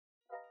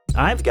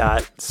I've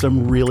got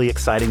some really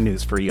exciting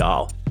news for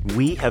y'all.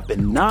 We have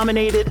been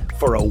nominated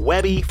for a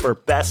Webby for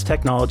Best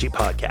Technology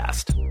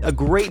Podcast. A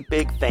great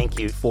big thank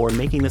you for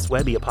making this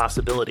Webby a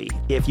possibility.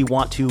 If you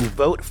want to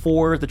vote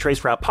for the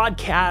Traceroute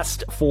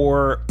podcast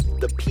for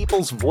the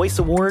People's Voice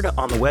Award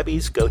on the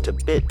Webbies, go to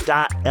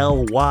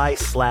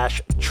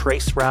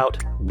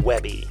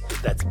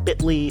bit.ly/TracerouteWebby. That's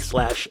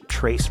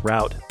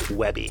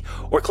bit.ly/TracerouteWebby.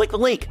 Or click the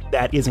link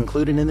that is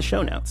included in the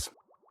show notes.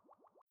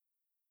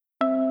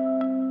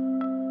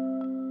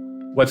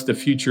 What's the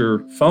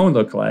future phone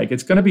look like?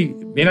 It's going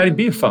to may not even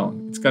be a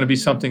phone. It's going to be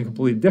something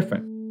completely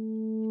different.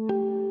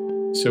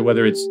 So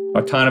whether it's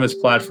autonomous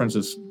platforms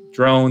as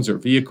drones or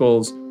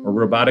vehicles or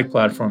robotic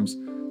platforms,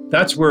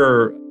 that's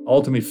where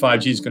ultimately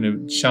 5G is going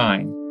to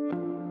shine.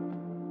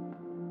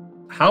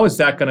 How is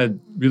that going to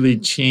really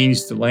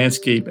change the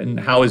landscape, and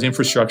how is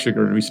infrastructure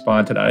going to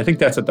respond to that? I think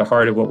that's at the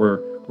heart of what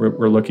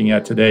we're looking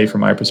at today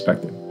from my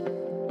perspective.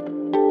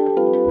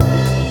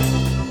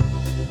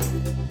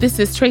 This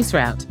is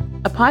Traceroute,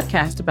 a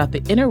podcast about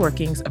the inner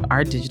workings of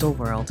our digital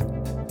world.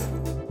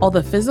 All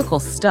the physical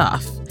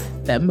stuff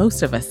that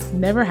most of us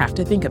never have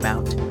to think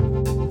about.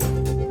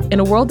 In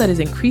a world that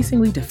is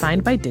increasingly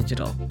defined by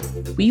digital,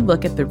 we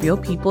look at the real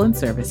people and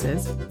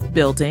services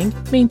building,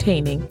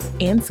 maintaining,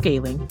 and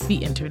scaling the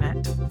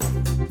internet.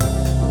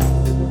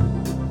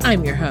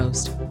 I'm your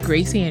host,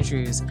 Grace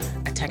Andrews,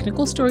 a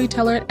technical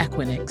storyteller at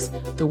Equinix,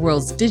 the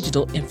world's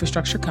digital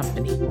infrastructure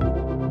company.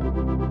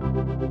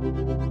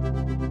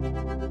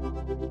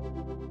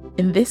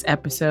 In this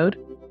episode,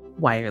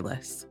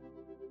 wireless.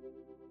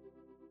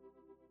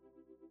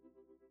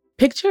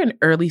 Picture an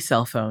early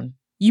cell phone.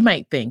 You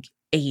might think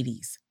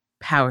 80s,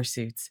 power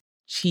suits,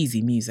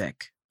 cheesy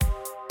music.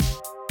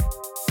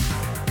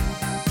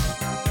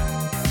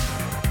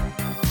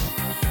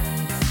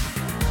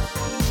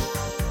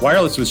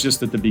 Wireless was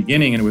just at the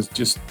beginning, and it was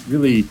just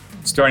really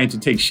starting to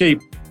take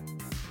shape.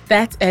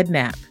 That's Ed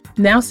Knapp,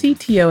 now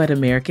CTO at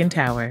American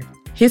Tower.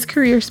 His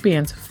career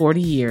spans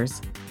 40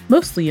 years,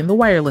 mostly in the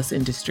wireless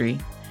industry.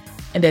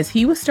 And as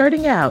he was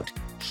starting out,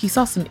 he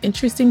saw some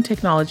interesting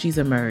technologies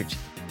emerge,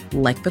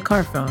 like the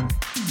car phone.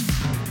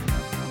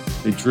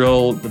 They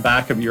drill the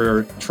back of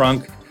your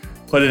trunk,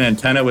 put an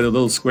antenna with a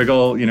little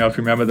squiggle, if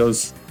you remember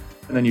those,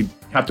 and then you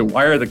have to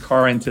wire the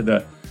car into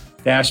the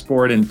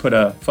dashboard and put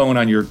a phone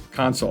on your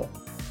console.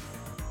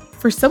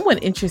 For someone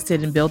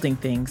interested in building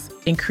things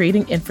and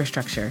creating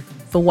infrastructure,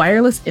 the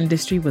wireless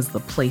industry was the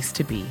place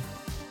to be,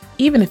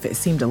 even if it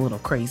seemed a little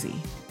crazy.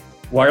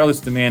 Wireless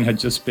demand had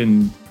just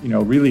been,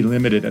 really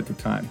limited at the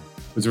time.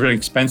 It was a very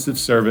expensive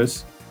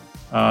service.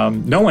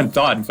 No one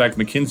thought, in fact,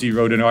 McKinsey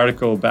wrote an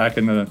article back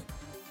in the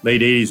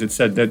late 80s that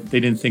said that they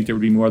didn't think there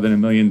would be more than 1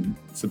 million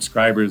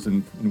subscribers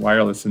in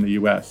wireless in the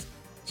US.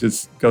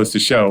 Just goes to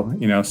show,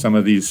 some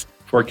of these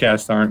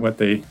forecasts aren't what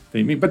they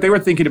mean. But they were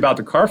thinking about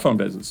the car phone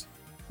business.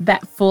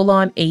 That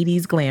full-on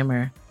 80s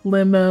glamour,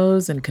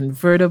 limos and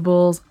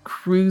convertibles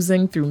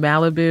cruising through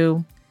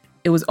Malibu.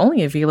 It was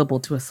only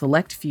available to a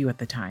select few at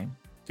the time.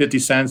 50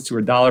 cents to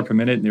 $1 per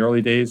minute in the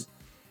early days.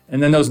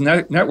 And then those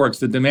networks,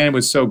 the demand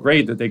was so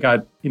great that they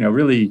got,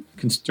 really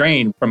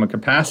constrained from a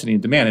capacity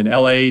and demand. In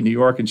LA, New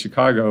York, and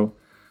Chicago,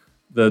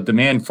 the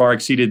demand far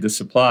exceeded the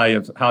supply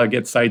of how to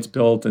get sites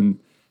built and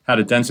how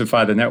to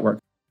densify the network.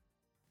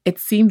 It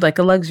seemed like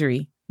a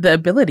luxury, the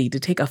ability to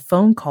take a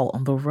phone call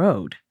on the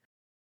road.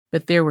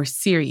 But there were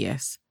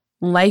serious,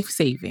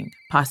 life-saving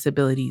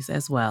possibilities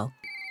as well.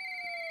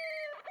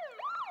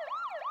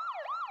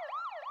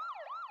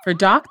 For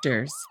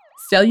doctors,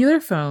 cellular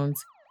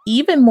phones,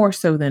 even more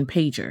so than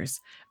pagers,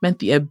 meant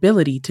the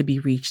ability to be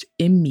reached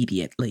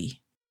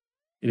immediately.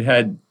 It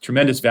had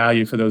tremendous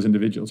value for those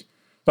individuals,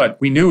 but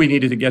we knew we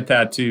needed to get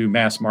that to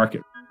mass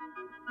market.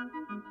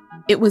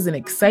 It was an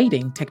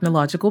exciting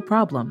technological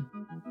problem,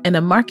 and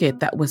a market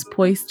that was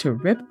poised to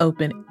rip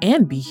open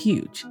and be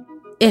huge,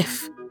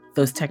 if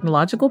those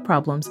technological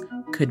problems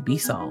could be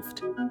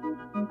solved.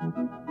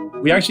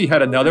 We actually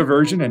had another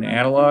version, an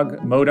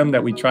analog modem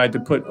that we tried to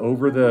put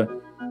over the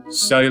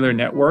cellular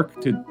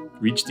network to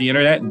reach the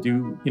internet and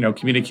do,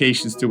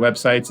 communications to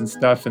websites and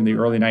stuff in the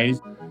early 90s.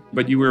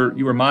 But you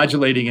were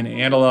modulating an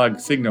analog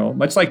signal,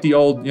 much like the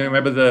old,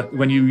 remember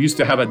when you used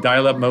to have a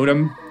dial-up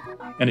modem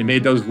and it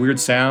made those weird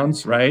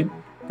sounds, right?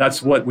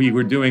 That's what we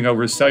were doing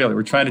over cellular.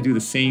 We're trying to do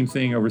the same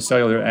thing over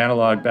cellular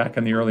analog back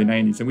in the early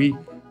 90s. And we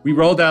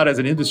rolled out as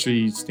an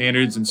industry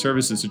standards and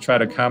services to try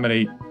to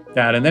accommodate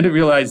that. And then it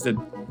realized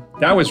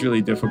that was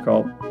really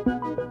difficult.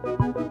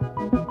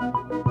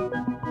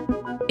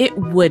 It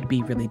would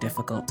be really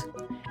difficult.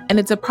 And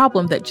it's a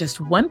problem that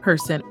just one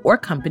person or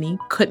company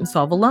couldn't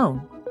solve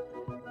alone.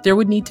 There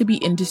would need to be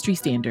industry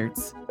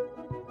standards.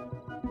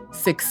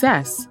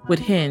 Success would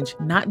hinge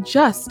not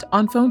just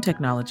on phone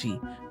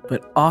technology,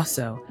 but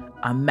also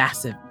a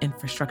massive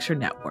infrastructure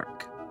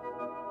network.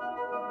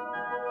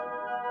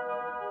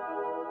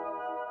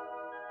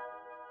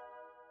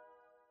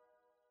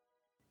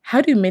 How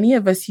do many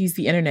of us use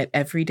the internet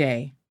every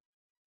day?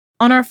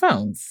 On our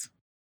phones.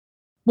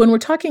 When we're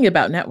talking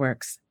about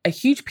networks, a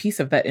huge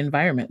piece of that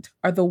environment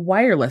are the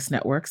wireless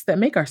networks that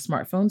make our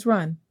smartphones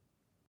run.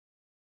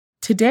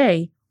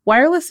 Today,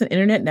 wireless and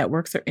internet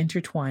networks are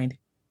intertwined,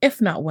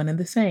 if not one and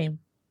the same.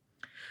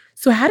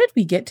 So how did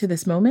we get to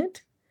this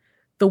moment?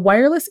 The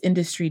wireless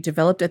industry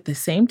developed at the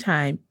same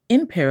time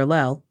in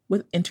parallel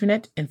with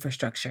internet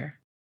infrastructure.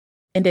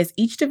 And as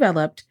each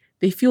developed,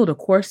 they fueled a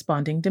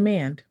corresponding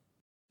demand.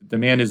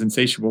 Demand is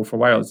insatiable for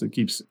wireless. It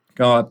keeps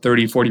going up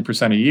 30,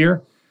 40% a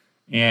year.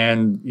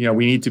 And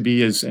we need to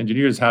be, as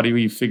engineers, how do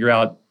we figure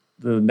out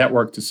the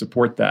network to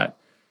support that?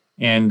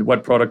 And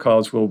what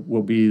protocols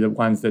will be the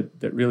ones that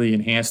really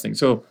enhance things.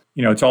 So,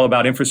 it's all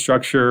about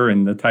infrastructure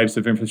and the types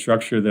of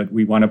infrastructure that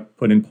we want to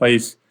put in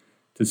place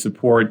to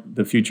support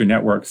the future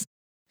networks.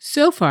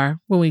 So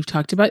far, when we've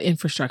talked about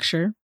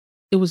infrastructure,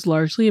 it was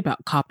largely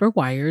about copper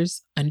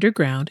wires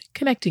underground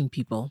connecting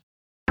people,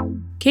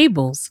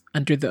 cables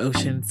under the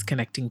oceans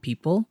connecting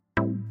people,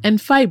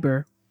 and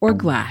fiber or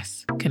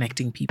glass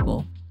connecting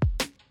people.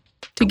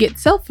 To get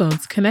cell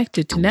phones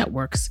connected to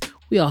networks,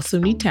 we also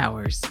need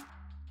towers.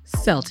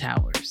 Cell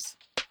towers.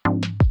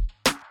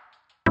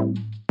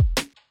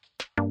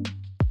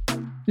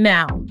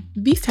 Now,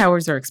 these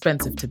towers are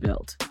expensive to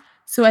build.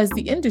 So as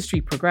the industry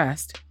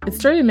progressed, it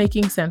started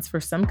making sense for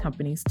some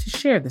companies to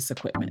share this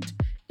equipment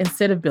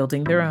instead of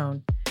building their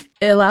own.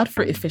 It allowed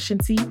for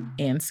efficiency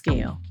and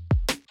scale.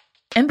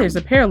 And there's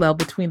a parallel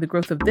between the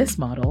growth of this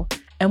model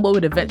and what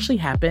would eventually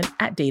happen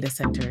at data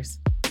centers,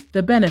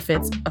 the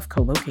benefits of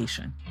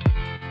co-location.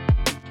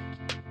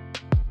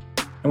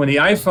 And when the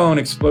iPhone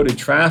exploded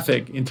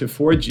traffic into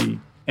 4G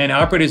and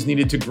operators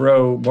needed to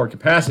grow more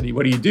capacity,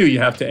 what do? You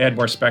have to add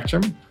more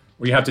spectrum,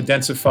 or you have to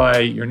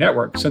densify your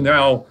network. So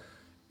now,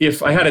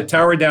 if I had a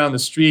tower down the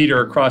street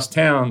or across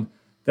town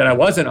that I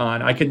wasn't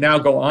on, I could now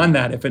go on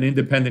that if an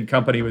independent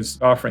company was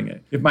offering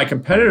it. If my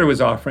competitor was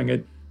offering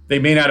it, they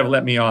may not have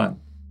let me on.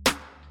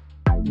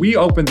 We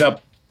opened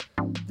up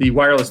the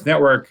wireless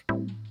network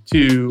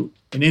to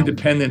an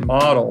independent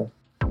model,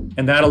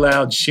 and that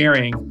allowed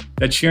sharing.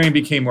 That sharing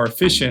became more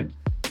efficient.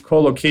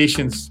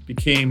 Co-locations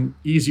became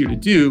easier to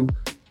do,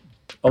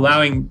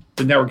 allowing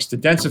the networks to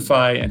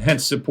densify and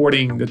hence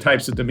supporting the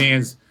types of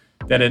demands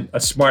that a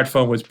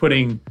smartphone was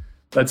putting,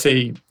 let's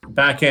say,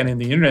 back-end in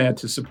the internet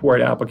to support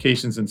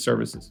applications and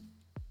services.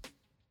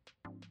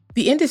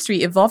 The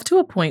industry evolved to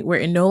a point where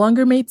it no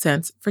longer made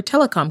sense for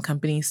telecom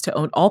companies to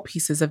own all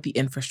pieces of the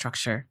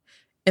infrastructure.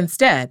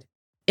 Instead,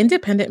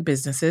 independent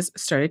businesses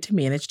started to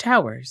manage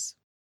towers.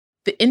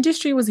 The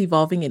industry was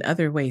evolving in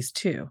other ways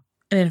too.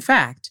 And in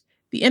fact,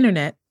 the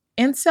internet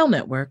and cell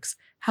networks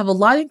have a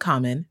lot in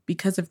common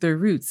because of their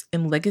roots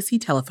in legacy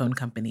telephone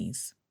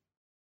companies.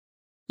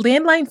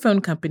 Landline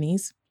phone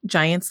companies,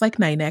 giants like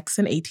NYNEX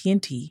and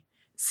AT&T,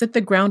 set the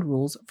ground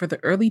rules for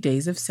the early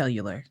days of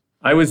cellular.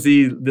 I was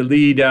the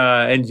lead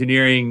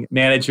engineering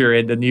manager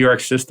in the New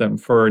York system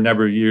for a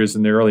number of years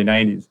in the early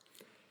 90s.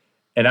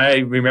 And I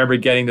remember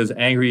getting those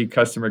angry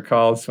customer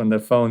calls when the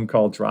phone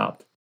call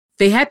dropped.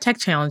 They had tech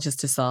challenges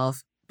to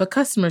solve, but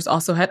customers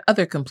also had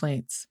other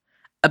complaints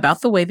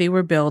about the way they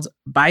were billed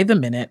by the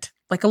minute,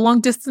 like a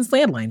long-distance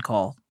landline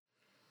call.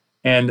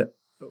 And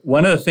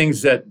one of the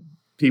things that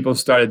people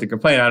started to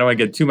complain, I don't want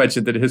to get too much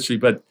into the history,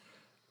 but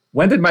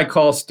when did my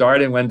call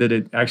start and when did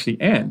it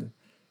actually end?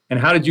 And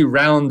how did you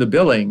round the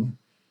billing?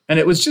 And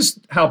it was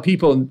just how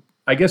people,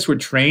 I guess, were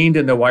trained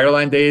in the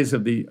wireline days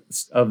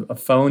of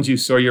phones. You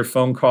saw your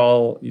phone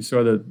call, you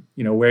saw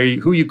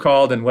who you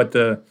called and what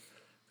the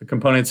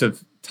components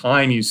of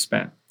time you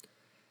spent.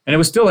 And it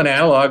was still an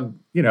analog,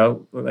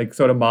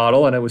 sort of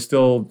model, and it was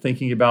still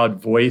thinking about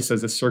voice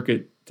as a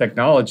circuit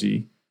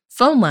technology.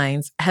 Phone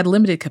lines had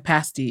limited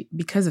capacity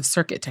because of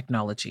circuit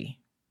technology.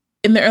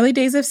 In the early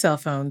days of cell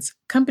phones,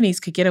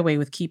 companies could get away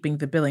with keeping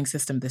the billing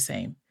system the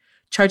same,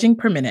 charging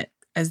per minute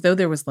as though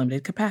there was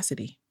limited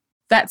capacity.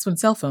 That's when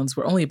cell phones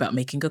were only about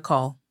making a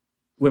call.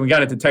 When we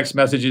got into text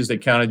messages, they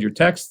counted your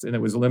text, and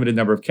it was a limited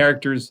number of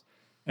characters.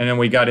 And then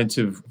we got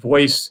into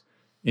voice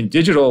in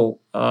digital,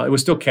 it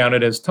was still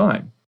counted as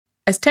time.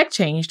 As tech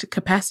changed,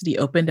 capacity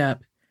opened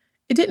up.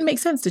 It didn't make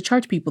sense to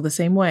charge people the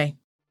same way.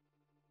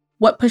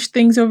 What pushed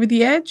things over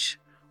the edge?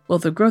 Well,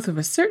 the growth of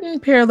a certain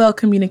parallel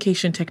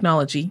communication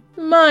technology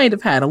might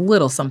have had a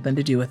little something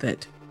to do with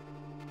it.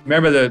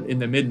 Remember that in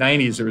the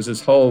mid-90s, there was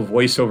this whole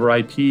voice over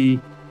IP.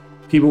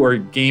 People were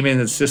gaming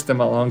the system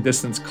on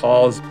long-distance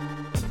calls.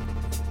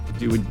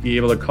 You would be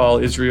able to call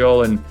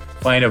Israel and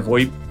find a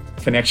VoIP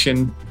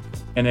connection,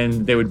 and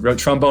then they would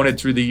trombone it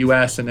through the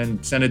US and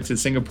then send it to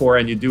Singapore,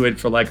 and you do it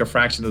for like a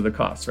fraction of the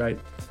cost, right?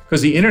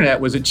 Because the internet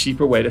was a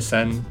cheaper way to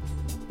send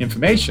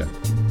information.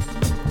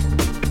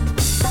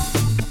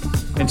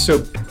 And so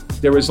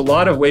there was a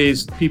lot of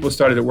ways people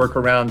started to work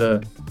around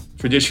the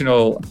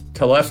traditional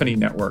telephony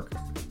network.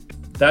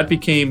 That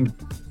became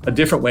a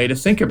different way to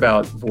think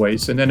about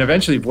voice, and then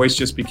eventually voice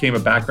just became a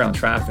background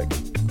traffic.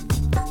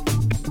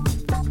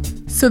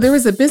 So there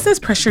was a business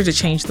pressure to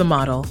change the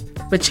model,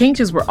 but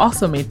changes were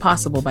also made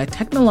possible by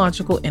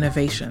technological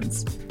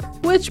innovations.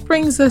 Which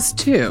brings us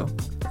to,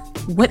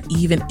 what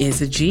even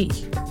is a G?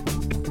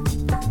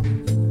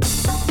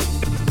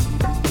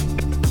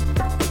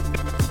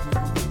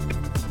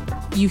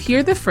 You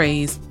hear the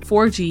phrase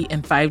 4G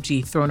and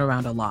 5G thrown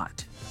around a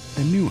lot.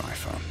 the new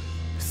iPhone,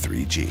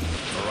 3G.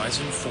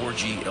 Verizon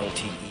 4G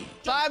LTE.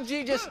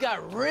 5G just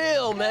got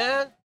real,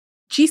 man.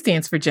 G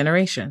stands for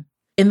generation.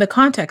 In the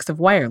context of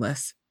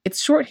wireless,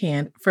 it's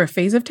shorthand for a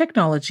phase of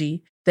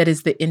technology that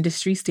is the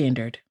industry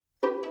standard.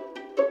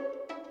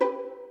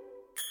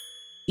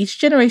 Each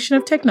generation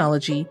of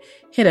technology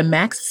hit a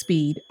max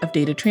speed of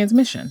data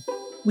transmission.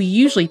 We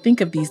usually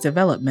think of these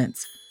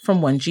developments,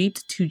 from 1G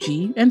to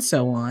 2G and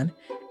so on,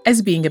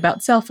 as being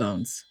about cell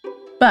phones.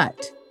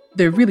 But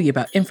they're really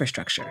about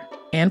infrastructure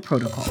and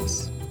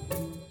protocols.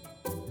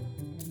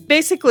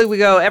 Basically, we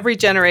go every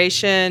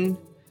generation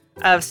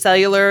of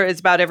cellular is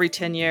about every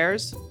 10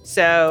 years.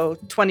 So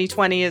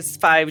 2020 is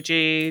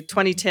 5G,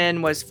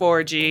 2010 was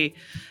 4G,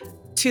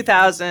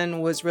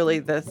 2000 was really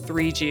the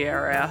 3G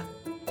era.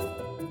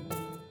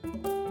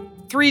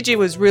 3G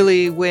was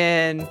really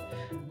when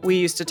we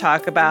used to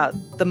talk about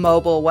the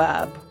mobile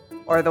web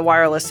or the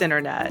wireless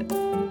internet.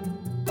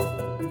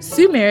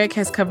 Sue Merrick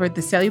has covered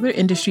the cellular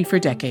industry for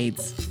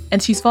decades,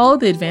 and she's followed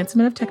the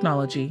advancement of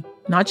technology,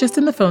 not just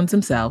in the phones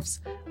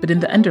themselves, but in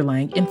the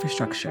underlying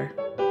infrastructure.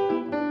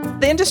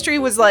 The industry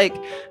was like,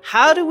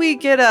 how do we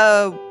get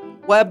a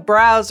web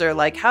browser?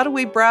 Like, how do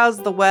we browse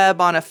the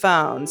web on a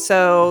phone?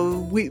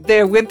 So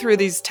they went through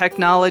these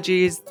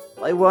technologies.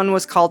 Like, one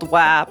was called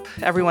WAP.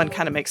 Everyone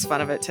kind of makes fun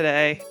of it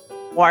today.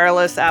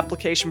 Wireless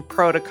Application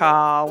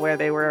Protocol, where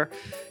they were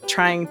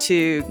trying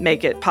to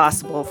make it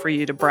possible for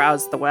you to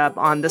browse the web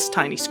on this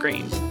tiny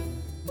screen.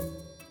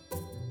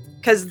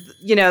 Because,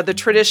 the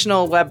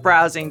traditional web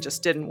browsing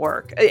just didn't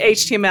work.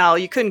 HTML,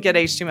 you couldn't get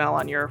HTML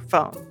on your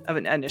phone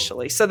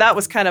initially. So that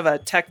was kind of a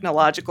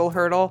technological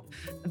hurdle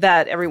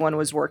that everyone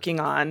was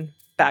working on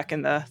back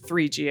in the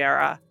 3G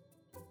era.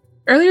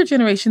 Earlier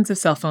generations of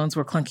cell phones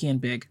were clunky and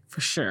big,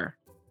 for sure.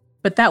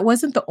 But that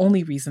wasn't the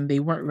only reason they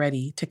weren't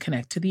ready to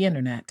connect to the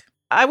internet.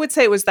 I would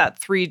say it was that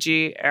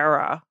 3G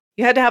era.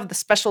 You had to have the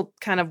special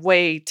kind of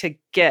way to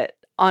get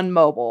on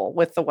mobile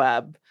with the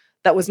web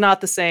that was not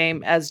the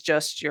same as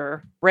just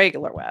your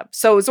regular web.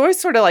 So it was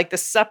always sort of like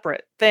this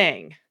separate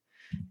thing.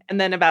 And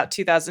then about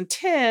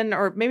 2010,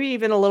 or maybe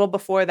even a little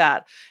before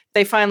that,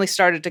 they finally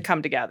started to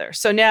come together.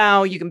 So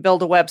now you can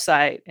build a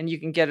website and you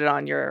can get it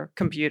on your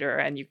computer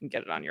and you can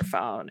get it on your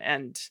phone.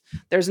 And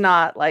there's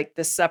not like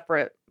this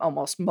separate,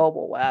 almost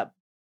mobile web.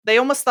 They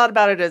almost thought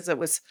about it as it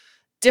was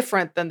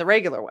different than the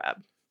regular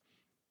web.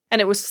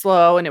 And it was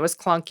slow and it was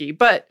clunky,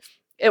 but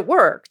it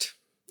worked.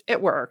 It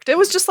worked. It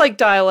was just like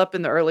dial-up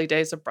in the early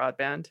days of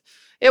broadband.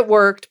 It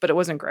worked, but it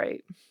wasn't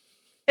great.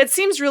 It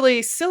seems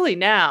really silly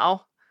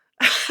now,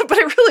 but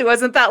it really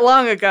wasn't that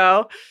long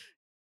ago.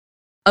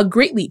 A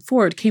great leap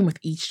forward came with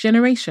each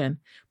generation,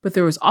 but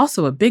there was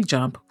also a big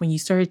jump when you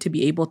started to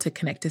be able to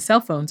connect to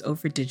cell phones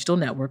over digital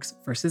networks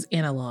versus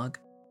analog.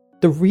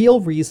 The real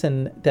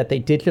reason that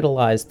they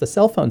digitalized the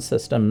cell phone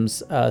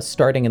systems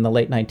starting in the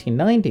late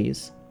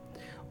 1990s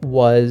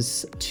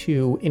was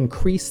to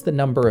increase the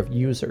number of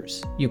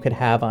users you could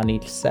have on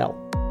each cell.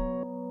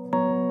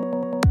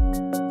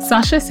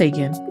 Sasha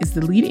Sagan is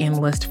the lead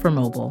analyst for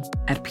mobile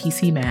at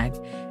PCMag,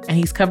 and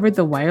he's covered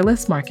the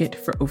wireless market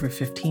for over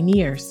 15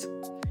 years.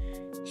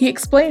 He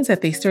explains that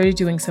they started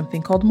doing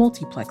something called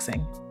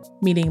multiplexing,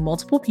 meaning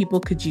multiple people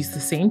could use the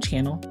same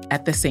channel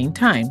at the same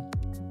time.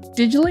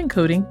 Digital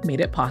encoding made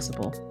it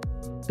possible.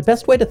 The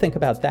best way to think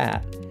about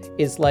that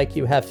is like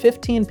you have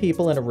 15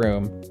 people in a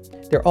room.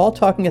 They're all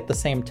talking at the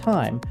same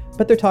time,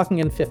 but they're talking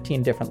in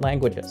 15 different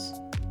languages.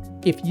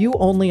 If you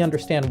only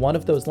understand one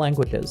of those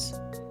languages,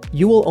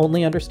 you will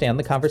only understand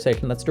the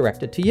conversation that's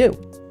directed to you.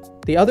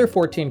 The other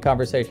 14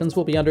 conversations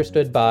will be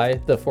understood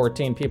by the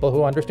 14 people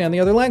who understand the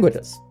other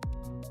languages.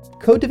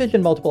 Code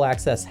division multiple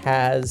access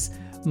has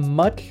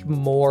much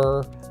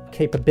more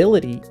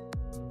capability.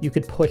 You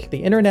could push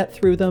the internet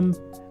through them,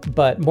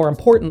 but more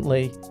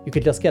importantly, you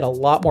could just get a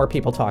lot more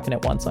people talking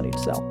at once on each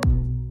cell.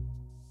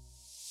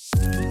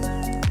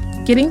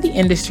 Getting the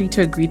industry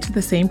to agree to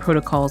the same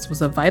protocols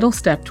was a vital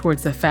step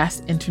towards the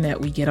fast internet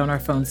we get on our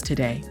phones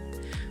today.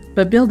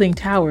 But building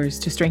towers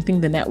to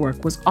strengthen the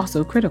network was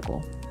also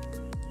critical.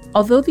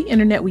 Although the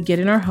internet we get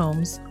in our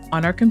homes,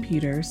 on our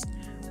computers,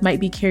 might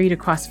be carried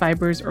across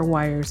fibers or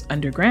wires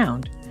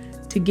underground,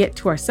 to get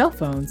to our cell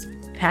phones,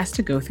 it has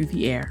to go through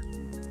the air.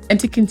 And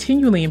to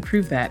continually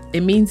improve that,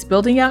 it means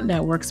building out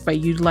networks by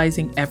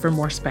utilizing ever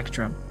more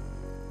spectrum.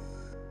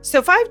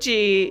 So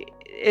 5G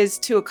is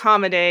to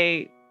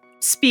accommodate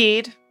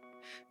speed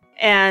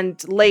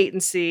and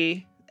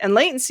latency. And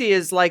latency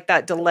is like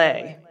that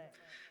delay.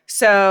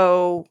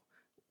 So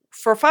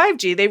for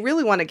 5G, they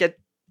really want to get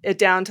it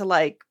down to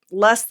like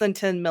less than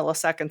 10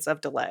 milliseconds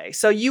of delay.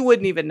 So you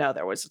wouldn't even know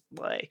there was a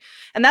delay.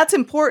 And that's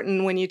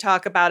important when you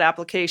talk about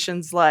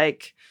applications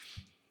like,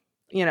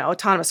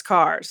 autonomous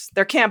cars.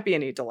 There can't be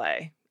any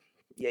delay.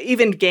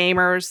 Even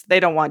gamers, they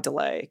don't want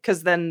delay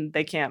because then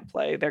they can't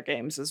play their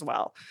games as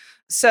well.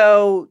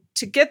 So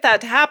to get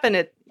that to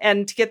happen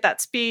and to get that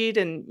speed,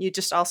 and you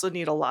just also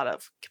need a lot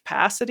of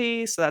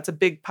capacity. So that's a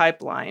big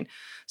pipeline.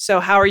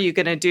 So how are you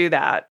going to do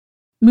that?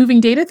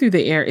 Moving data through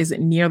the air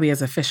isn't nearly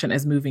as efficient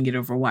as moving it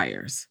over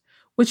wires,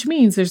 which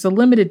means there's a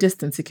limited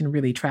distance it can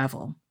really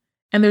travel.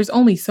 And there's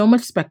only so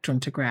much spectrum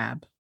to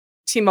grab.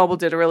 T-Mobile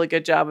did a really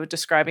good job of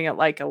describing it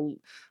like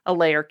a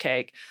layer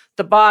cake.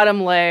 The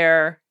bottom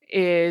layer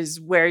is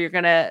where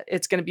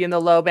it's going to be in the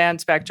low band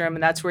spectrum,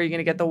 and that's where you're going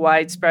to get the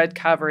widespread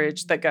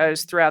coverage that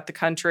goes throughout the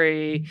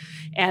country.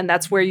 And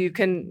that's where you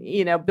can,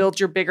 build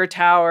your bigger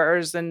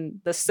towers and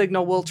the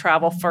signal will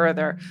travel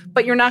further,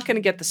 but you're not going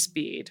to get the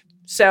speed.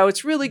 So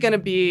it's really going to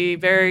be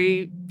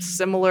very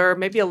similar,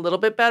 maybe a little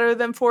bit better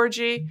than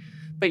 4G,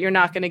 but you're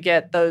not going to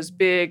get those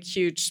big,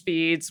 huge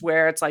speeds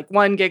where it's like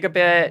 1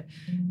 gigabit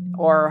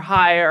or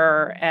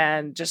higher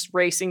and just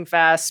racing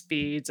fast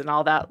speeds and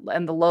all that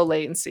and the low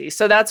latency.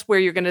 So that's where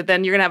you're going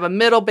to have a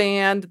middle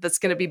band that's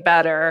going to be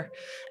better.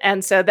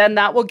 And so then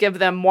that will give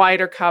them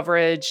wider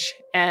coverage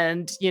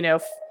and,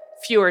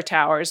 fewer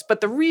towers. But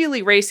the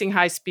really racing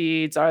high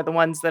speeds are the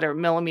ones that are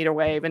millimeter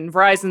wave. And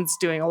Verizon's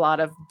doing a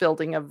lot of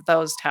building of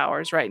those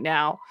towers right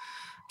now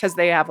because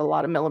they have a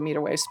lot of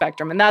millimeter wave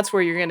spectrum. And that's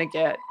where you're going to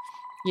get,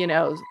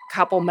 a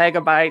couple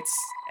megabytes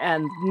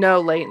and no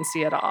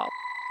latency at all.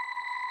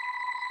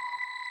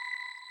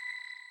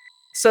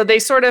 So they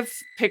sort of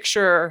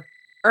picture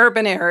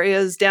urban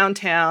areas,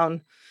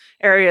 downtown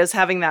areas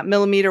having that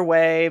millimeter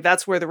wave.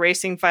 That's where the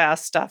racing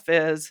fast stuff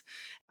is.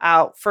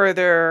 Out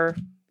further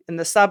in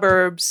the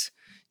suburbs,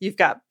 you've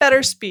got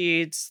better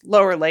speeds,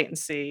 lower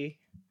latency.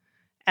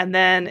 And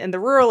then in the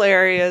rural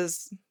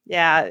areas,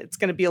 it's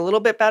going to be a little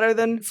bit better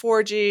than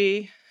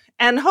 4G.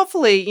 And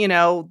hopefully,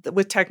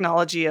 with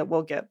technology, it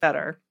will get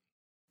better.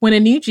 When a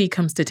new G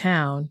comes to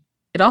town,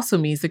 it also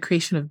means the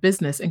creation of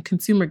business and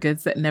consumer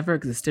goods that never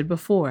existed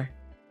before.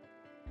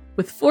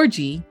 With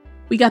 4G,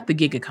 we got the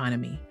gig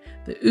economy,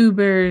 the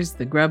Ubers,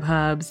 the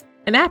Grubhubs,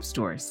 and app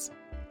stores.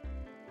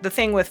 The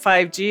thing with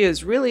 5G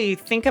is really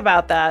think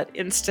about that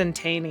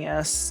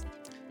instantaneous.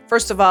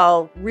 First of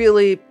all,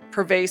 really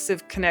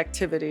pervasive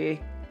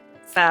connectivity,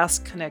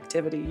 fast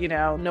connectivity,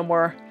 no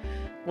more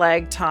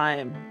lag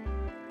time.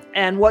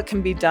 And what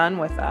can be done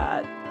with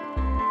that?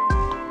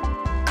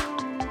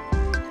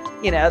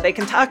 They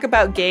can talk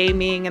about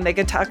gaming and they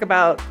can talk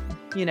about,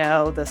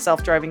 the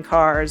self-driving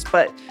cars,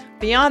 but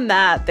beyond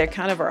that, they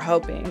kind of are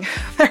hoping.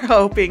 They're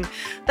hoping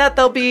that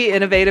there'll be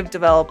innovative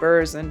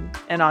developers and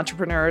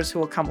entrepreneurs who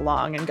will come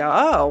along and go,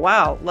 oh,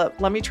 wow,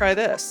 let me try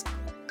this.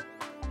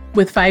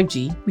 With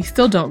 5G, we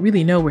still don't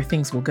really know where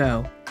things will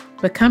go,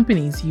 but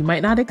companies you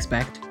might not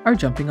expect are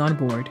jumping on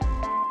board.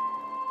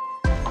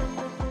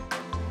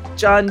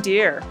 John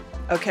Deere,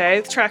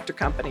 the tractor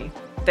company,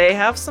 they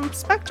have some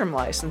Spectrum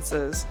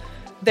licenses.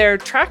 Their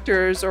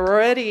tractors are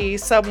already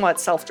somewhat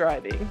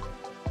self-driving.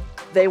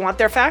 They want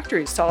their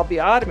factories to all be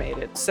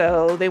automated.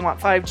 So they want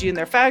 5G in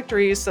their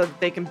factories so that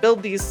they can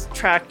build these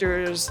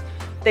tractors.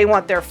 They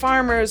want their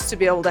farmers to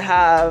be able to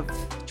have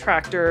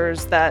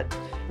tractors that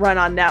run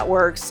on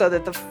networks so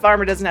that the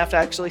farmer doesn't have to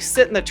actually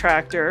sit in the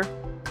tractor.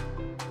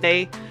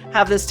 They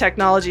have this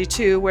technology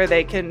too where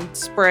they can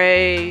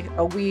spray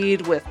a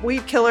weed with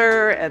weed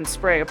killer and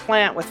spray a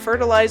plant with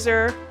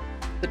fertilizer.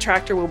 The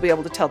tractor will be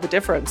able to tell the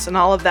difference, and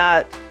all of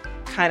that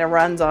kind of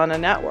runs on a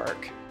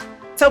network.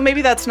 So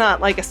maybe that's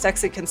not like a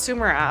sexy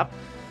consumer app,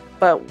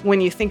 but when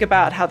you think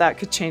about how that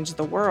could change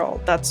the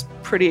world, that's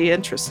pretty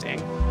interesting.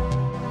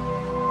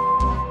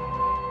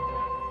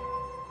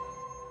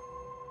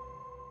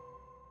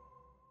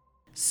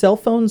 Cell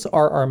phones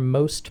are our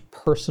most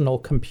personal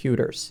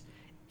computers.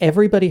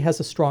 Everybody has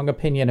a strong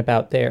opinion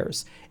about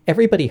theirs.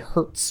 Everybody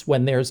hurts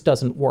when theirs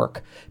doesn't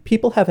work.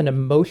 People have an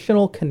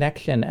emotional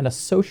connection and a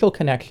social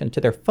connection to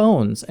their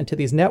phones and to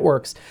these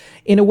networks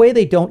in a way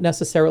they don't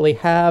necessarily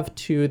have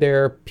to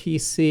their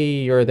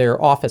PC or their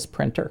office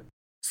printer.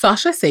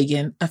 Sasha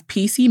Sagan of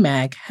PC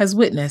Mag has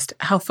witnessed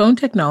how phone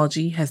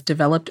technology has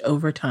developed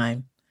over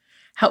time,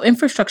 how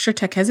infrastructure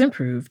tech has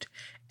improved,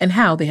 and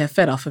how they have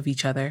fed off of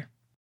each other.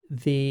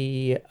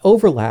 The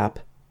overlap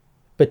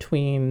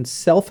between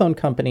cell phone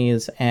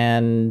companies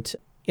and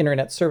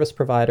internet service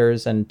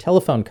providers and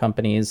telephone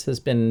companies has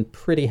been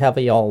pretty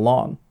heavy all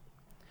along.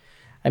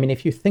 I mean,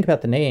 if you think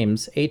about the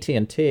names,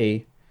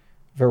 AT&T,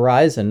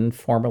 Verizon,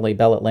 formerly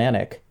Bell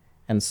Atlantic,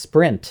 and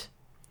Sprint,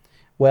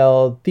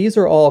 well, these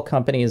are all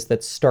companies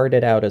that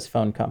started out as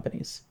phone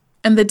companies.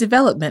 And the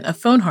development of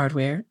phone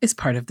hardware is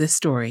part of this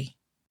story.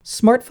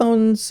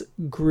 Smartphones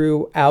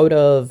grew out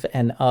of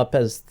and up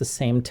as the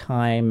same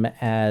time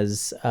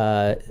as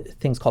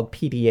things called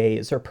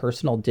PDAs, or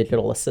personal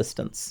digital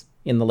assistants,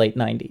 in the late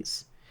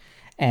 90s.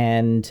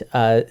 And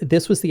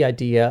this was the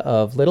idea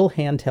of little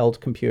handheld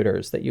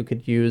computers that you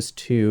could use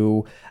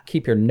to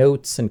keep your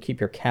notes and keep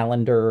your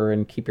calendar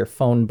and keep your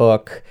phone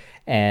book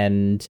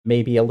and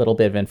maybe a little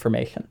bit of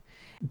information.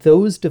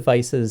 Those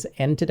devices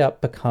ended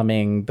up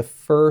becoming the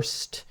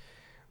first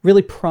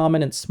really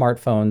prominent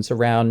smartphones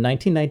around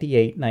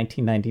 1998,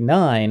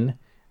 1999,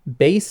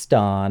 based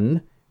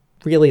on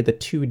really the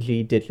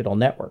 2G digital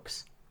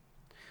networks.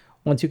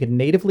 Once you could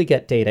natively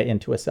get data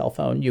into a cell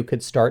phone, you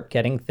could start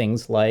getting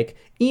things like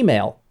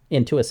email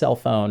into a cell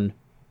phone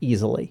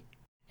easily.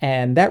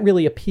 And that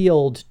really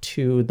appealed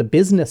to the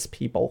business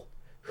people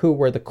who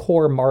were the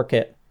core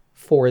market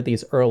for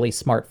these early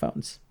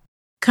smartphones.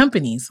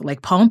 Companies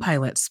like Palm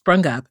Pilot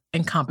sprung up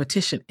and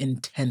competition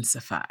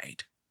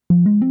intensified.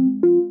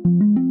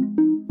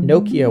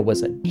 Nokia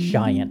was a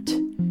giant.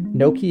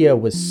 Nokia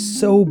was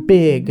so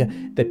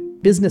big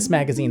that business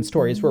magazine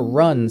stories were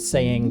run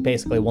saying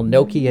basically, will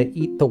Nokia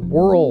eat the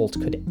world?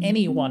 Could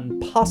anyone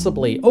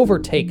possibly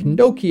overtake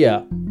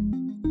Nokia?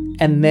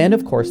 And then,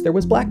 of course, there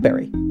was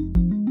BlackBerry.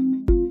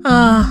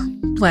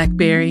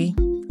 BlackBerry.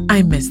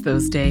 I miss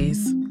those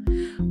days.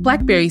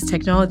 BlackBerry's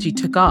technology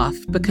took off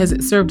because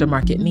it served a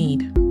market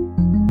need.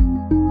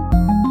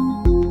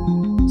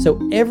 So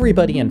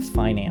everybody in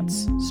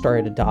finance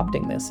started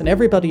adopting this, and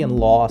everybody in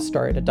law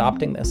started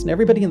adopting this, and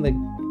everybody in the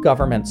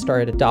government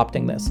started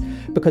adopting this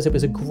because it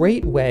was a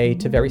great way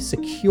to very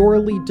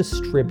securely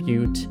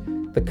distribute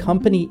the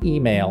company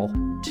email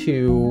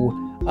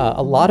to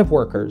a lot of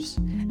workers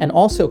and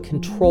also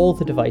control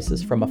the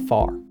devices from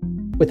afar.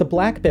 With a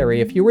BlackBerry,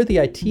 if you were the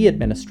IT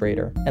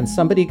administrator and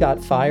somebody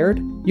got fired,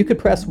 you could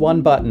press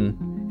one button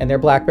and their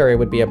BlackBerry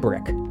would be a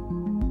brick.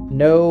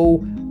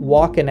 No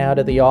walking out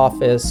of the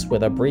office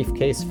with a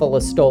briefcase full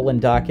of stolen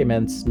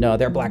documents. No,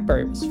 their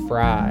BlackBerry was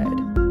fried.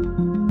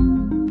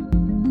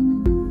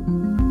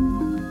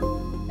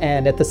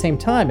 And at the same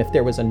time, if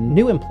there was a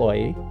new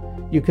employee,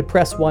 you could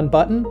press one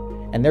button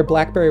and their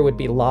BlackBerry would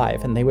be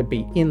live and they would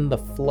be in the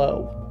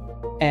flow.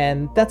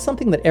 And that's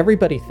something that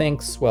everybody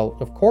thinks, well,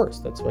 of course,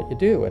 that's what you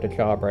do at a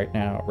job right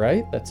now,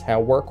 right? That's how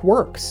work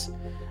works.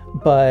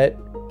 But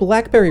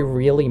BlackBerry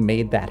really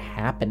made that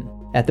happen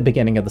at the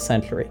beginning of the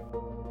century.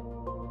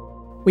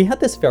 We had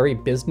this very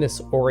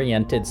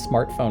business-oriented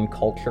smartphone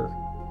culture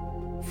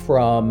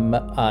from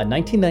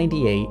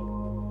 1998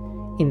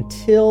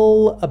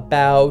 until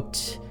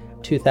about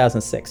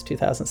 2006,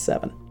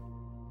 2007.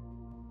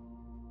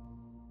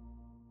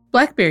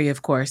 BlackBerry,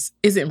 of course,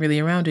 isn't really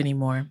around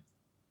anymore.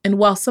 And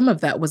while some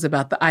of that was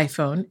about the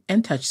iPhone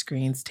and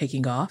touchscreens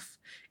taking off,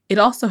 it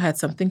also had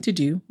something to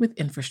do with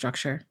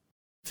infrastructure.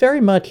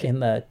 Very much in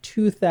the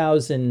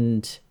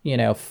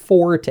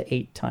 2004 to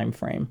 8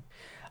 timeframe,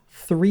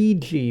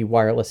 3G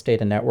wireless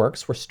data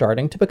networks were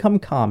starting to become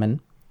common.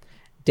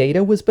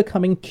 Data was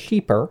becoming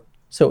cheaper,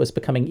 so it was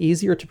becoming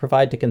easier to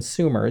provide to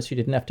consumers. You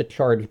didn't have to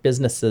charge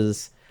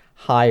businesses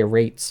high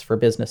rates for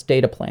business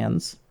data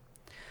plans.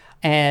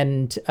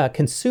 And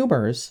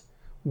consumers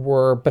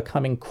were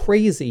becoming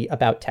crazy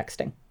about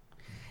texting.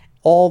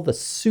 All the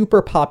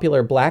super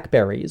popular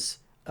BlackBerries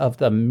of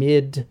the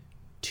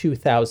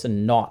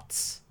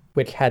mid-2000s,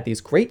 which had these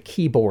great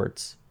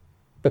keyboards,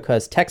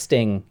 because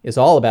texting is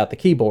all about the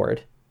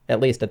keyboard,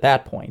 at least at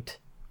that point.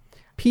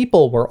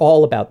 People were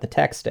all about the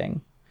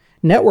texting.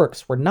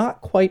 Networks were not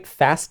quite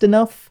fast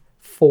enough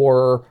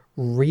for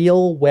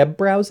real web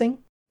browsing.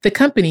 The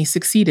company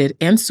succeeded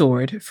and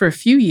soared for a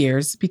few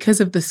years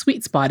because of the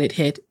sweet spot it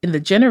hit in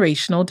the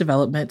generational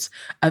development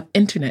of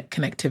internet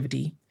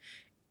connectivity.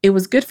 It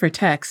was good for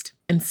text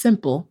and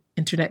simple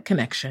internet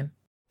connection.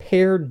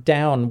 Pared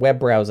down web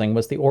browsing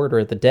was the order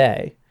of the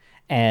day,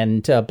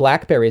 and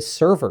BlackBerry's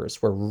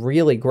servers were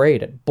really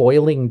great at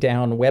boiling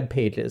down web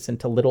pages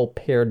into little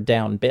pared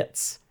down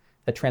bits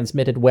that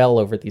transmitted well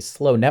over these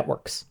slow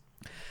networks.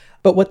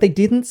 But what they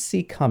didn't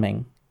see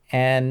coming,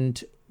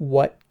 and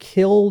what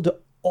killed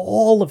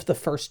all of the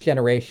first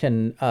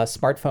generation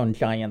smartphone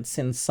giants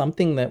in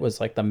something that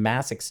was like the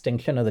mass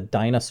extinction of the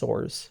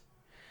dinosaurs,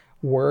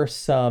 were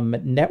some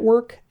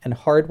network and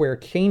hardware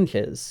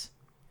changes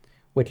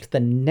which the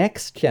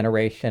next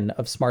generation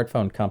of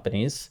smartphone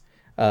companies,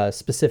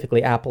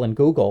 specifically Apple and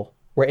Google,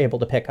 were able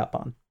to pick up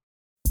on.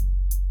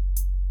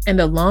 And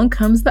along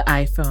comes the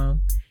iPhone,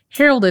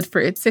 heralded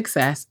for its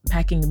success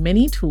packing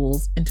many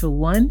tools into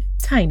one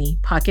tiny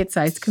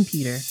pocket-sized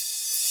computer.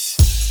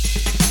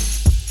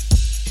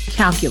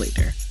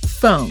 Calculator,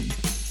 phone,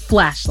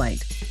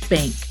 flashlight,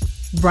 bank,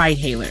 ride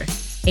hailer,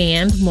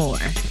 and more.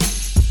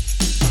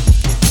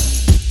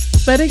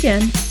 But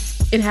again,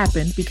 it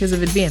happened because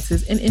of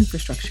advances in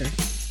infrastructure.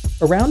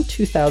 Around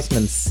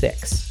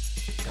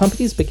 2006,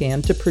 companies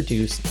began to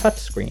produce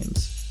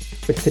touchscreens,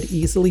 which could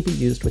easily be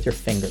used with your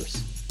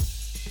fingers.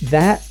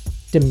 That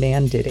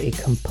demanded a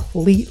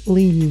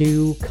completely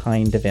new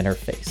kind of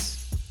interface,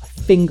 a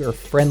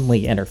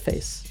finger-friendly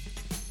interface.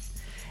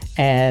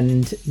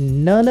 And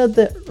none of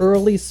the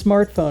early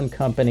smartphone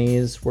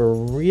companies were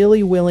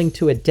really willing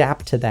to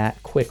adapt to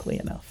that quickly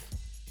enough.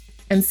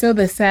 And so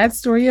the sad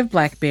story of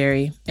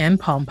BlackBerry and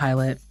Palm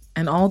Pilot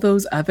and all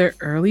those other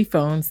early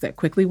phones that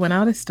quickly went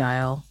out of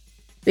style,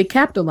 they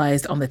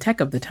capitalized on the tech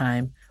of the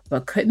time,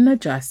 but couldn't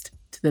adjust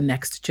to the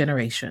next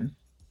generation.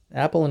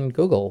 Apple and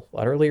Google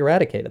utterly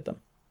eradicated them.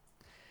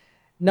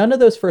 None of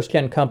those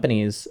first-gen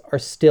companies are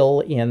still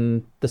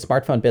in the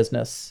smartphone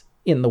business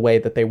in the way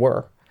that they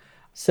were.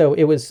 So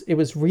it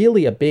was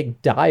really a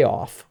big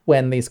die-off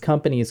when these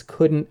companies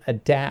couldn't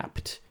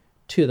adapt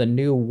to the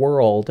new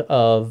world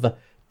of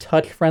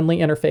touch-friendly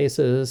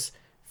interfaces,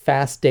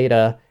 fast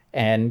data,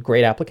 and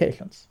great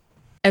applications.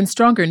 And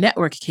stronger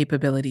network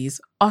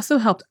capabilities also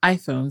helped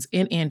iPhones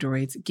and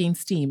Androids gain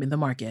steam in the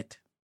market.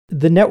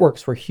 The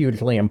networks were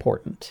hugely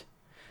important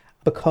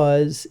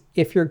because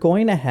if you're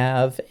going to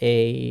have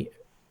a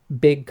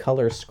big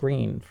color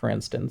screen, for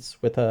instance,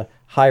 with a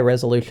high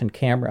resolution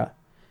camera,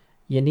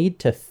 you need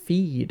to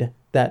feed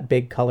that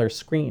big color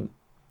screen.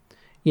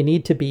 You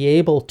need to be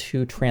able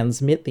to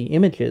transmit the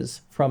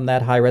images from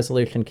that high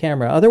resolution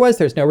camera. Otherwise,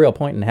 there's no real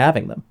point in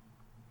having them.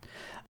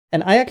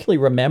 And I actually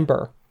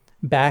remember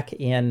back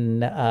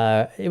in,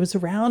 it was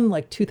around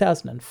like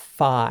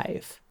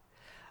 2005,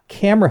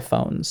 camera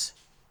phones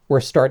were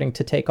starting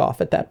to take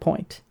off at that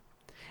point.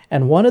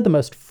 And one of the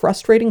most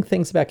frustrating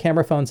things about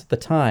camera phones at the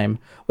time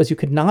was you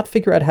could not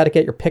figure out how to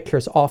get your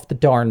pictures off the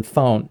darn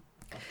phone.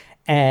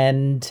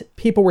 And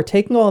people were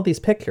taking all these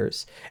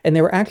pictures, and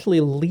they were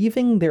actually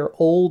leaving their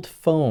old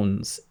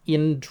phones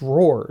in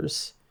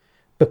drawers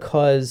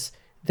because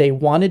they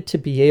wanted to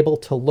be able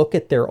to look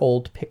at their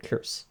old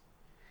pictures.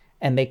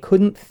 And they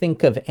couldn't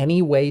think of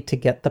any way to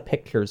get the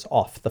pictures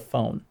off the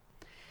phone.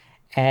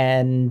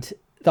 And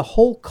the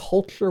whole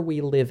culture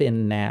we live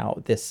in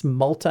now, this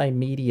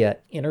multimedia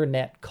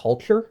internet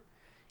culture,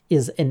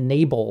 is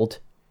enabled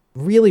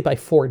really by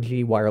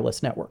 4G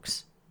wireless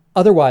networks.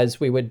 Otherwise,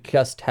 we would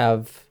just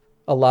have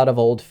a lot of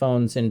old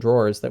phones in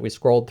drawers that we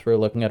scrolled through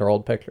looking at our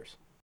old pictures.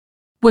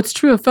 What's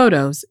true of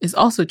photos is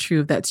also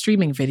true of that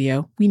streaming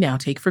video we now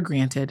take for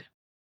granted.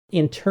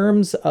 In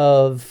terms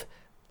of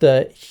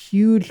the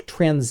huge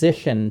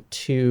transition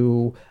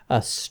to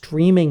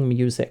streaming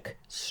music,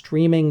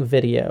 streaming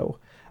video,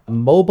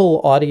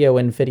 mobile audio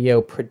and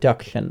video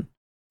production,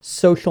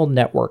 social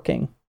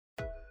networking,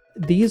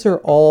 these are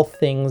all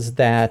things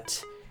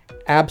that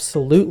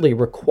absolutely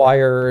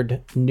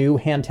required new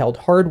handheld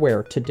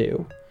hardware to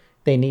do.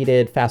 They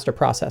needed faster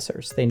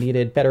processors. They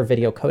needed better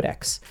video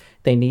codecs.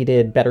 They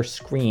needed better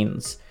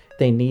screens.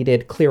 They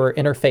needed clearer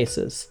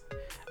interfaces.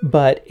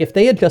 But if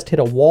they had just hit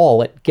a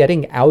wall at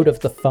getting out of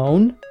the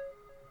phone,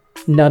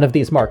 none of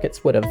these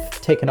markets would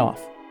have taken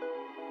off.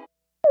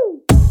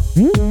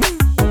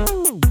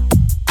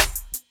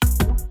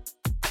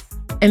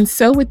 And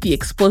so with the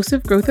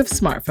explosive growth of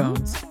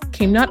smartphones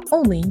came not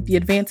only the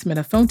advancement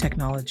of phone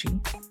technology,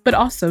 but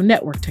also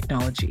network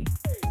technology.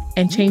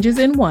 And changes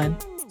in one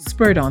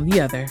spurred on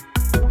the other.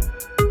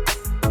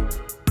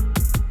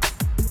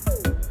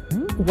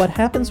 What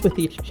happens with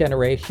each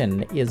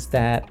generation is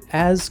that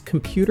as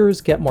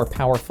computers get more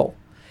powerful,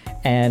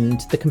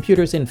 and the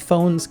computers in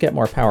phones get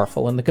more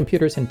powerful, and the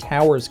computers in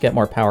towers get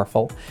more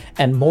powerful,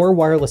 and more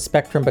wireless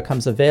spectrum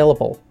becomes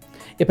available,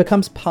 it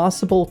becomes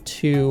possible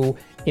to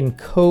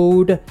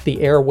encode the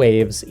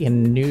airwaves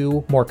in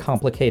new, more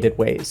complicated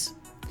ways.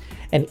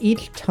 And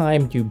each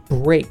time you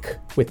break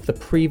with the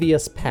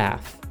previous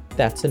path,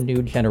 that's a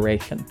new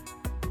generation.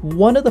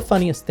 One of the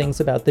funniest things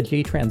about the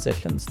G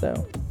transitions,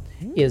 though,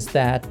 is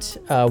that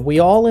we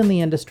all in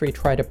the industry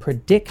try to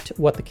predict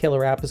what the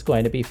killer app is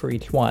going to be for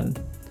each one.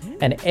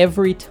 And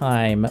every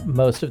time,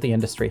 most of the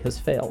industry has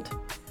failed.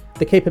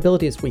 The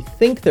capabilities we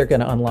think they're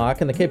going to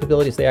unlock and the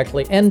capabilities they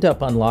actually end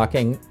up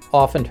unlocking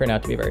often turn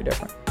out to be very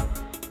different.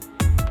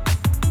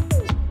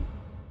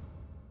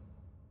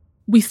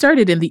 We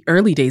started in the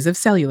early days of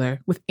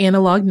cellular with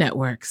analog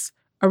networks.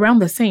 Around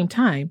the same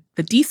time,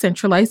 the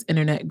decentralized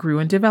internet grew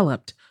and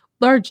developed,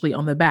 largely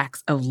on the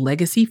backs of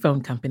legacy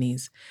phone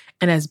companies.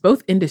 And as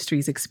both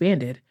industries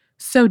expanded,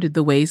 so did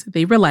the ways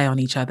they rely on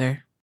each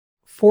other.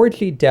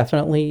 4G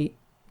definitely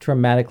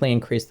dramatically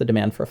increased the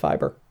demand for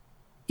fiber.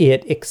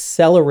 It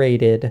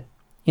accelerated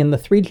in the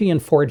 3G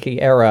and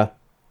 4G era.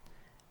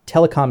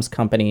 Telecoms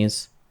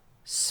companies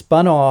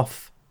spun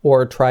off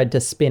or tried to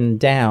spin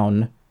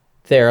down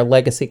their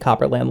legacy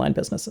copper landline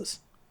businesses.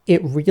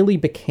 It really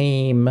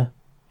became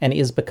and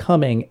is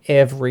becoming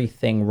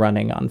everything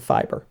running on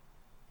fiber.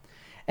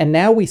 And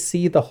now we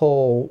see the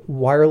whole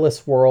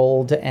wireless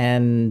world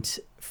and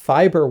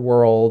fiber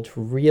world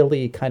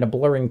really kind of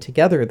blurring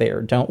together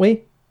there, don't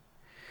we?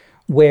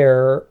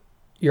 Where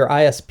your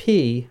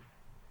ISP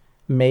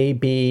may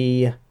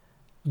be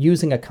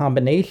using a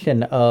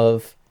combination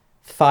of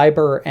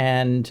fiber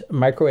and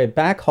microwave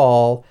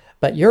backhaul,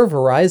 but your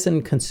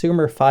Verizon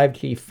consumer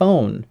 5G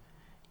phone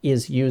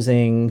is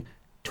using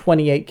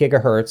 28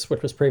 gigahertz,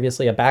 which was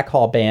previously a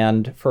backhaul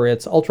band for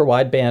its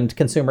ultra-wideband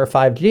consumer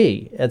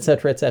 5G, et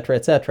cetera, et cetera,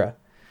 et cetera.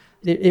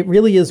 It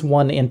really is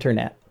one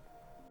internet.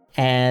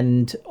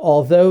 And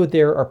although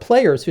there are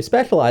players who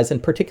specialize in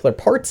particular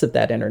parts of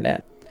that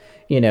internet,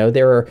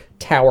 there are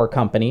tower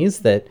companies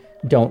that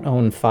don't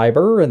own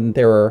fiber, and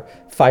there are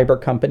fiber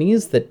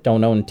companies that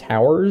don't own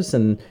towers,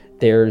 and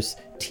there's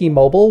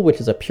T-Mobile, which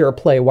is a pure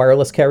play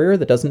wireless carrier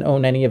that doesn't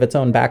own any of its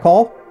own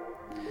backhaul.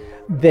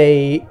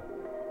 They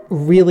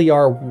really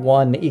are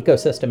one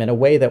ecosystem in a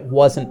way that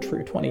wasn't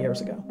true 20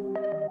 years ago.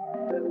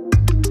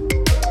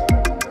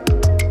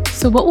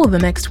 So what will the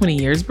next 20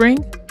 years bring?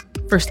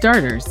 For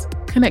starters,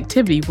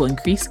 connectivity will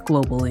increase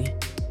globally.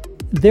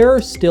 There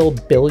are still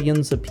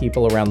billions of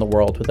people around the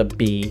world with a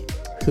B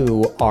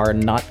who are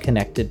not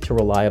connected to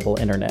reliable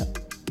internet.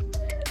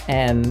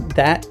 And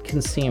that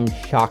can seem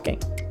shocking.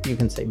 You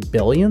can say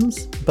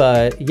billions,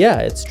 but yeah,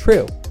 it's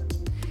true.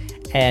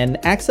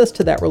 And access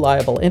to that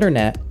reliable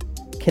internet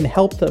can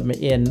help them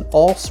in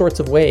all sorts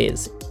of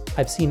ways.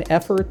 I've seen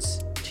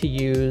efforts to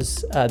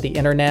use the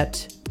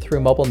internet through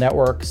mobile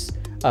networks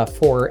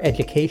for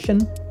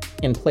education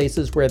in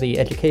places where the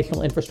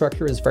educational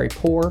infrastructure is very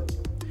poor.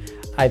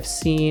 I've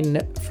seen,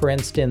 for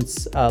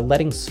instance,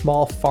 letting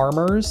small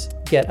farmers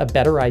get a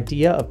better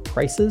idea of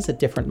prices at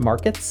different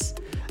markets,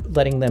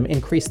 letting them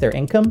increase their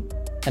income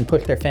and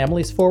push their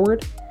families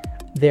forward.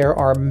 There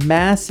are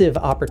massive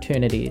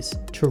opportunities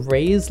to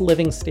raise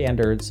living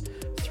standards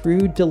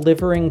through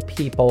delivering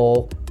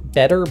people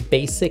better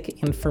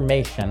basic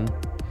information.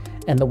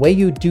 And the way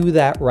you do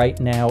that right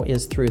now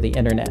is through the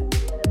internet.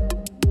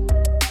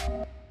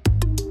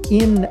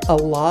 In a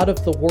lot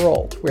of the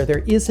world where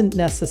there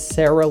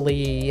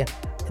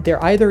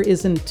either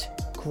isn't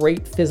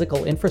great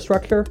physical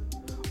infrastructure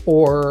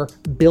or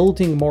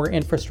building more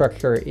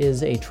infrastructure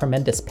is a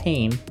tremendous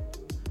pain,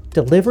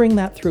 delivering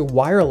that through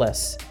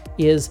wireless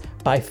is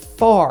by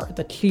far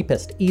the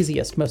cheapest,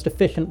 easiest, most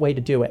efficient way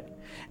to do it.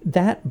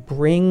 That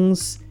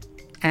brings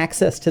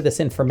access to this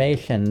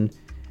information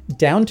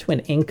down to an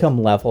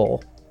income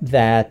level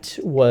that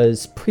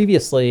was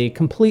previously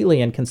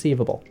completely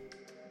inconceivable.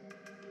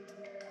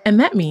 And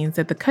that means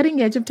that the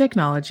cutting edge of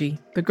technology,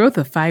 the growth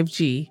of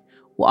 5G,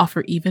 will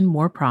offer even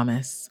more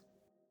promise.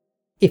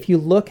 If you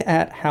look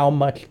at how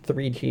much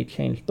 3G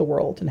changed the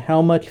world and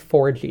how much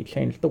 4G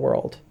changed the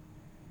world,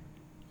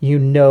 you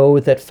know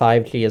that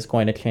 5G is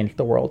going to change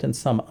the world in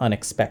some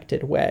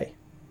unexpected way.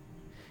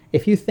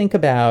 If you think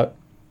about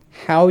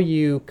how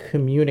you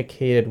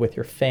communicated with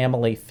your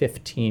family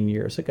 15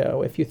 years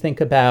ago, if you think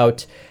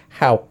about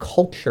how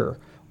culture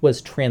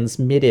was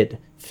transmitted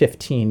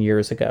 15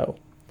 years ago,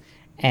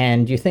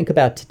 and you think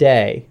about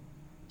today,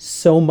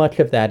 so much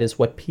of that is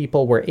what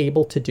people were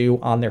able to do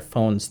on their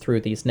phones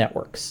through these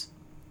networks.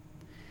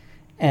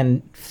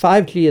 And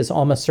 5G is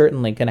almost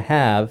certainly going to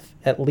have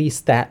at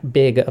least that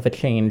big of a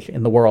change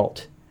in the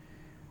world.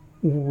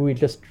 We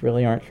just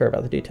really aren't sure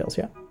about the details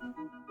yet.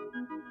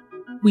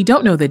 We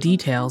don't know the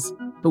details,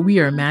 but we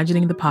are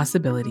imagining the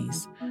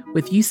possibilities,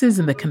 with uses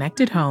in the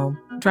connected home,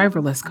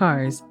 driverless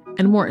cars,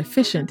 and more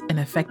efficient and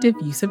effective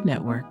use of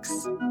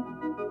networks.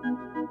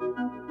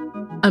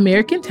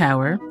 American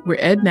Tower,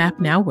 where Ed Knapp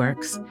now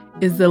works,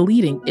 is the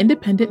leading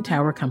independent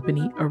tower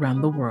company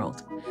around the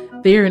world.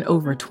 They are in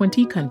over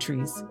 20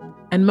 countries,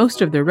 and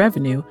most of their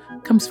revenue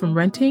comes from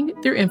renting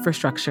their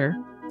infrastructure,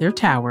 their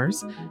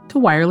towers, to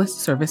wireless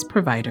service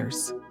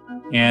providers.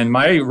 And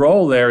my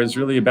role there is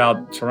really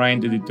about trying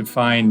to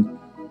define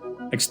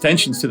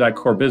extensions to that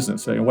core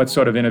business. What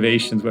sort of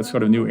innovations, what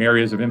sort of new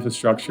areas of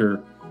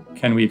infrastructure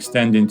can we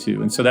extend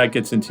into? And so that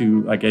gets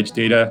into like edge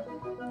data,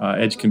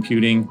 edge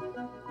computing,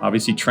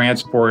 obviously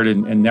transport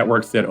and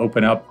networks that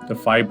open up the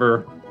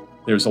fiber.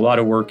 There's a lot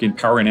of work in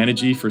power and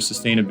energy for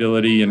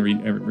sustainability and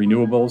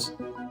renewables,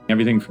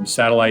 everything from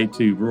satellite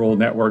to rural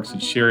networks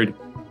and shared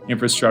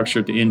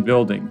infrastructure to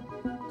in-building.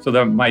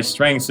 So my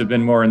strengths have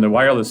been more in the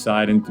wireless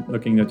side and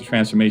looking at the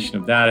transformation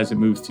of that as it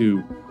moves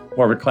to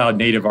more of a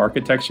cloud-native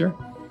architecture.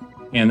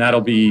 And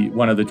that'll be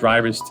one of the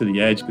drivers to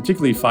the edge,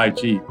 particularly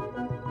 5G.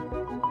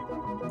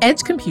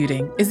 Edge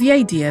computing is the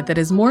idea that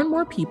as more and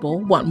more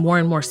people want more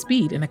and more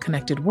speed in a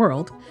connected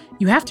world,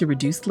 you have to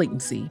reduce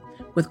latency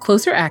with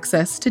closer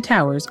access to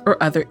towers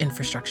or other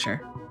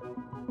infrastructure.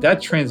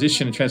 That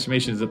transition and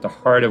transformation is at the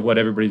heart of what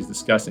everybody's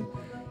discussing.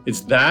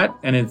 It's that,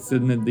 and it's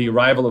in the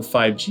arrival of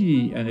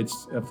 5G and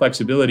its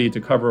flexibility to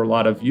cover a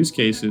lot of use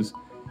cases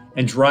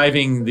and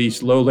driving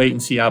these low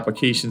latency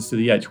applications to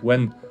the edge.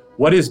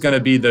 What is going to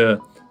be the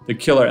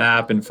killer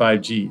app in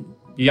 5G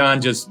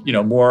beyond just,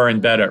 more and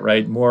better,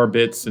 right? More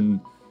bits and,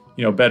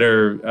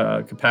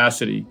 better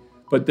capacity.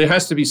 But there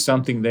has to be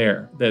something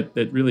there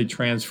that really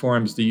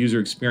transforms the user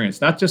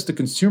experience, not just the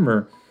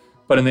consumer,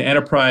 but in the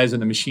enterprise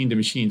and the machine to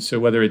machine. So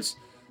whether it's,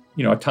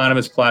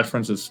 autonomous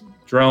platforms as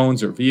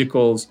drones or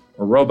vehicles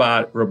or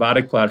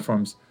robotic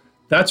platforms,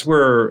 that's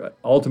where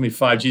ultimately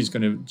 5G is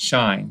going to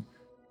shine.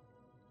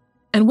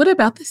 And what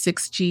about the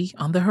 6G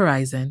on the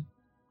horizon?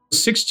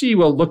 6G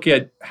will look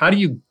at how do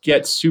you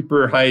get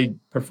super high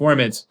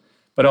performance,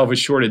 but over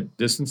shorter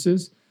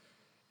distances.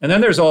 And then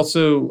there's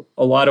also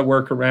a lot of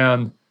work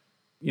around,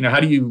 how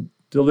do you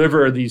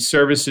deliver these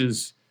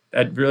services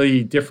at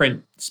really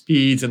different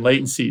speeds and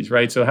latencies,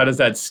 right? So how does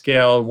that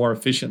scale more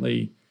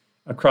efficiently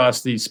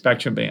across these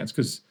spectrum bands?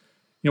 Because,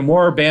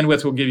 more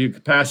bandwidth will give you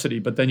capacity,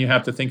 but then you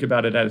have to think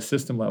about it at a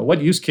system level.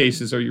 What use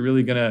cases are you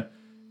really going to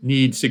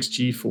need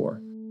 6G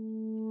for?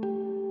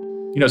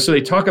 So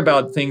they talk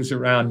about things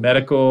around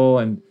medical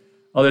and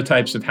other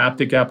types of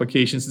haptic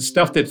applications, the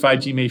stuff that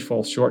 5G may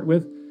fall short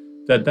with,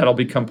 that'll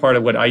become part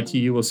of what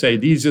ITU will say.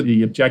 These are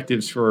the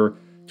objectives for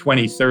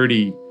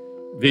 2030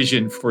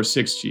 vision for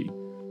 6G.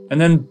 And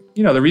then,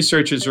 the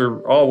researchers are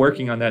all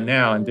working on that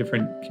now in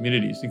different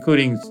communities,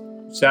 including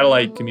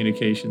satellite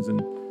communications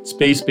and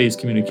space-based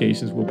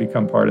communications will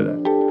become part of that.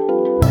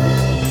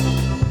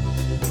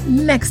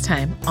 Next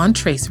time on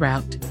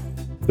Traceroute.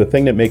 The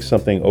thing that makes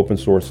something open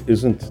source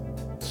isn't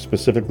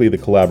specifically the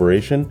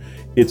collaboration,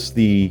 it's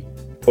the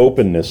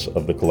openness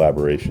of the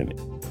collaboration.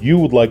 You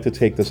would like to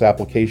take this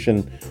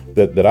application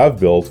that I've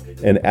built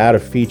and add a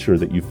feature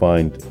that you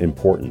find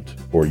important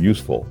or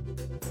useful.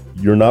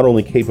 you're not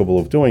only capable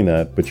of doing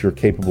that, but you're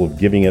capable of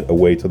giving it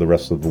away to the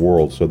rest of the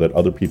world so that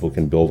other people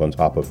can build on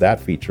top of that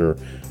feature,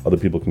 other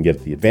people can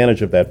get the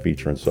advantage of that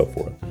feature, and so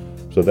forth.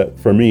 So that,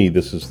 for me,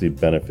 this is the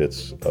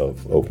benefits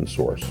of open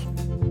source.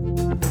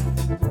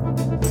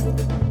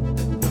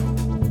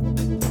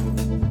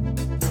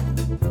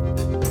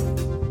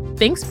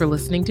 Thanks for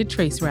listening to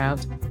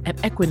Traceroute, an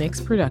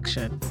Equinix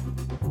production.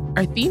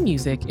 Our theme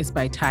music is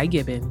by Ty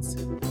Gibbons.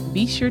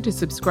 Be sure to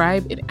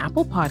subscribe in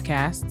Apple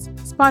Podcasts,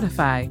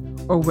 Spotify,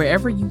 or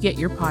wherever you get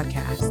your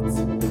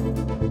podcasts.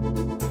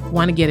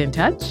 Want to get in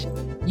touch?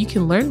 You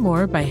can learn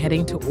more by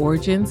heading to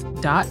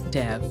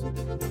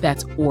origins.dev.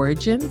 That's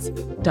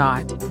origins.dev.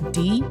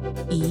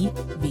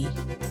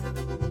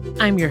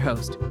 I'm your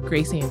host,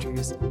 Grace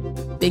Andrews.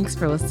 Thanks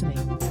for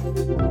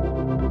listening.